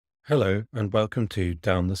Hello and welcome to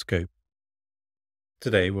Down the Scope.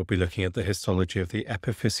 Today we'll be looking at the histology of the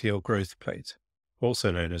epiphyseal growth plate, also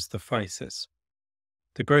known as the physis.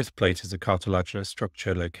 The growth plate is a cartilaginous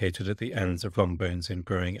structure located at the ends of long bones in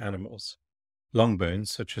growing animals. Long bones,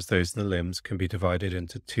 such as those in the limbs, can be divided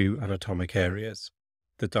into two anatomic areas,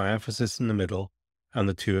 the diaphysis in the middle and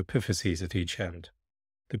the two epiphyses at each end.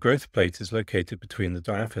 The growth plate is located between the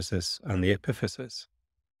diaphysis and the epiphysis.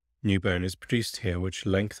 New bone is produced here, which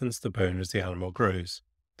lengthens the bone as the animal grows.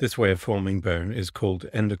 This way of forming bone is called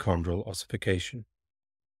endochondral ossification.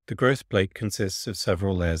 The growth plate consists of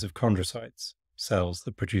several layers of chondrocytes, cells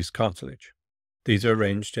that produce cartilage. These are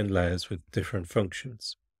arranged in layers with different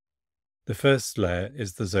functions. The first layer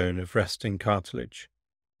is the zone of resting cartilage.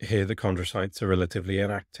 Here the chondrocytes are relatively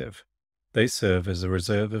inactive. They serve as a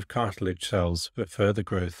reserve of cartilage cells for further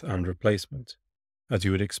growth and replacement. As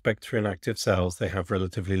you would expect for inactive cells, they have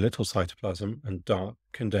relatively little cytoplasm and dark,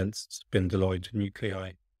 condensed spindeloid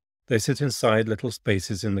nuclei. They sit inside little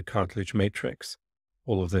spaces in the cartilage matrix,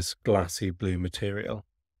 all of this glassy blue material.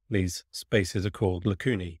 These spaces are called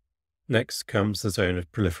lacunae. Next comes the zone of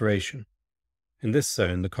proliferation. In this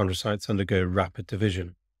zone, the chondrocytes undergo rapid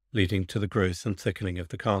division, leading to the growth and thickening of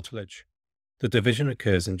the cartilage. The division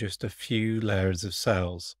occurs in just a few layers of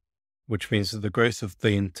cells, which means that the growth of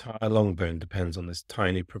the entire long bone depends on this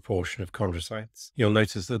tiny proportion of chondrocytes. You'll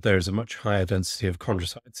notice that there is a much higher density of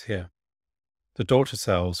chondrocytes here. The daughter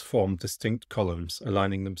cells form distinct columns,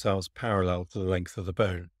 aligning themselves parallel to the length of the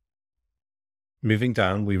bone. Moving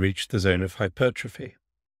down, we reach the zone of hypertrophy.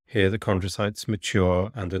 Here the chondrocytes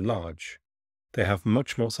mature and enlarge. They have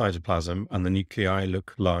much more cytoplasm, and the nuclei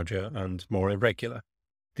look larger and more irregular.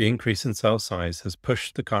 The increase in cell size has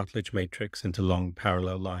pushed the cartilage matrix into long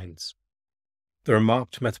parallel lines. There are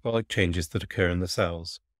marked metabolic changes that occur in the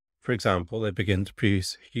cells. For example, they begin to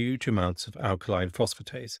produce huge amounts of alkaline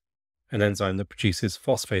phosphatase, an enzyme that produces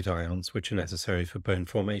phosphate ions which are necessary for bone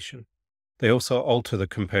formation. They also alter the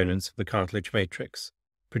components of the cartilage matrix,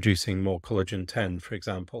 producing more collagen 10, for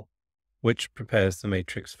example, which prepares the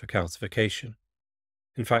matrix for calcification.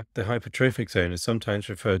 In fact, the hypertrophic zone is sometimes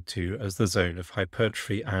referred to as the zone of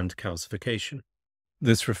hypertrophy and calcification.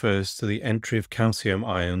 This refers to the entry of calcium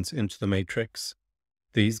ions into the matrix.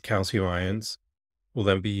 These calcium ions will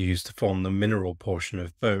then be used to form the mineral portion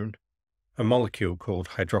of bone, a molecule called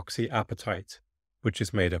hydroxyapatite, which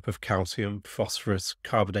is made up of calcium, phosphorus,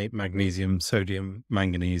 carbonate, magnesium, sodium,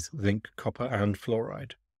 manganese, zinc, copper, and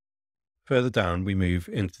fluoride. Further down, we move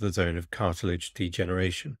into the zone of cartilage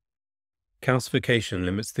degeneration. Calcification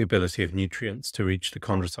limits the ability of nutrients to reach the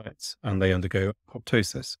chondrocytes, and they undergo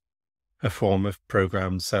apoptosis, a form of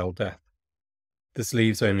programmed cell death. This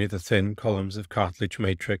leaves only the thin columns of cartilage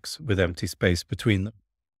matrix with empty space between them.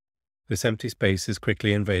 This empty space is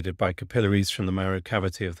quickly invaded by capillaries from the marrow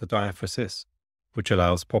cavity of the diaphysis, which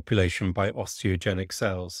allows population by osteogenic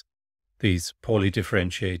cells, these poorly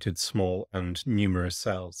differentiated small and numerous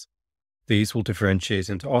cells. These will differentiate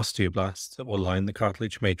into osteoblasts that will line the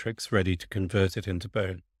cartilage matrix ready to convert it into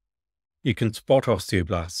bone. You can spot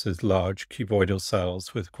osteoblasts as large cuboidal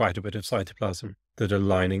cells with quite a bit of cytoplasm that are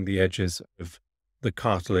lining the edges of the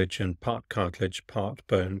cartilage and part cartilage, part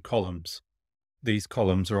bone columns. These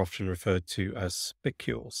columns are often referred to as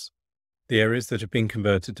spicules. The areas that have been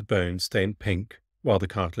converted to bone stain pink, while the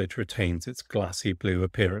cartilage retains its glassy blue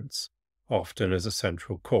appearance, often as a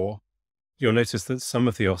central core. You'll notice that some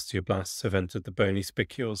of the osteoblasts have entered the bony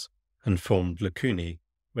spicules and formed lacunae,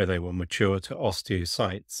 where they will mature to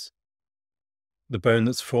osteocytes. The bone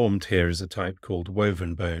that's formed here is a type called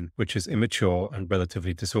woven bone, which is immature and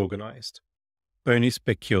relatively disorganized. Bony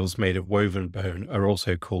spicules made of woven bone are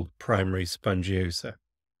also called primary spongiosa.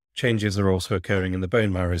 Changes are also occurring in the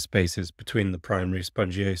bone marrow spaces between the primary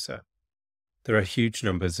spongiosa. There are huge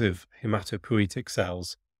numbers of hematopoietic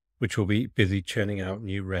cells, which will be busy churning out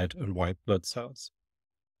new red and white blood cells.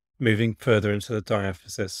 Moving further into the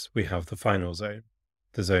diaphysis, we have the final zone,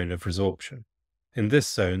 the zone of resorption. In this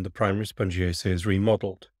zone, the primary spongiosa is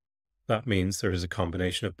remodeled. That means there is a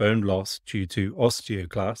combination of bone loss due to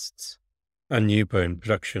osteoclasts and new bone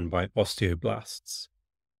production by osteoblasts.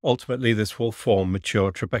 Ultimately, this will form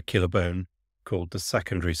mature trabecular bone called the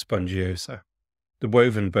secondary spongiosa. The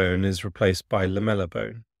woven bone is replaced by lamellar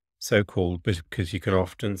bone, so called because you can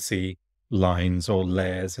often see lines or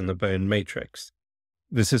layers in the bone matrix.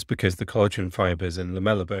 This is because the collagen fibers in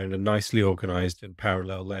lamellar bone are nicely organized in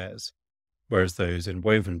parallel layers, whereas those in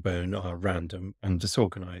woven bone are random and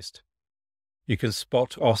disorganized. You can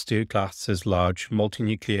spot osteoclasts as large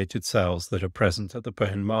multinucleated cells that are present at the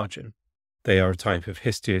bone margin. They are a type of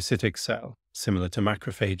histiocytic cell, similar to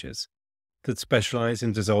macrophages. that specialize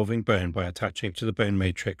in dissolving bone by attaching to the bone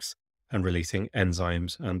matrix and releasing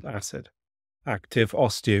enzymes and acid. Active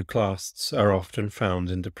osteoclasts are often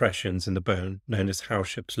found in depressions in the bone known as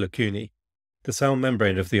Howship's lacunae. The cell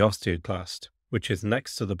membrane of the osteoclast, which is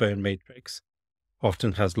next to the bone matrix,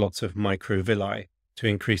 often has lots of microvilli to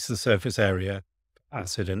increase the surface area for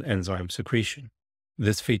acid and enzyme secretion.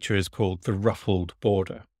 This feature is called the ruffled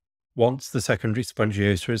border. Once the secondary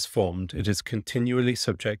spongiosa is formed, it is continually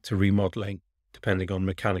subject to remodelling, depending on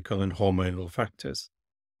mechanical and hormonal factors.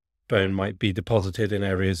 Bone might be deposited in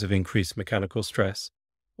areas of increased mechanical stress,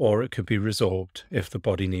 or it could be resorbed if the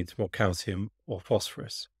body needs more calcium or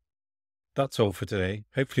phosphorus. That's all for today.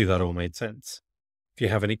 Hopefully that all made sense. If you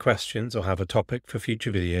have any questions or have a topic for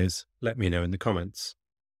future videos, let me know in the comments.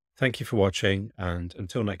 Thank you for watching, and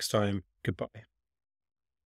until next time, goodbye.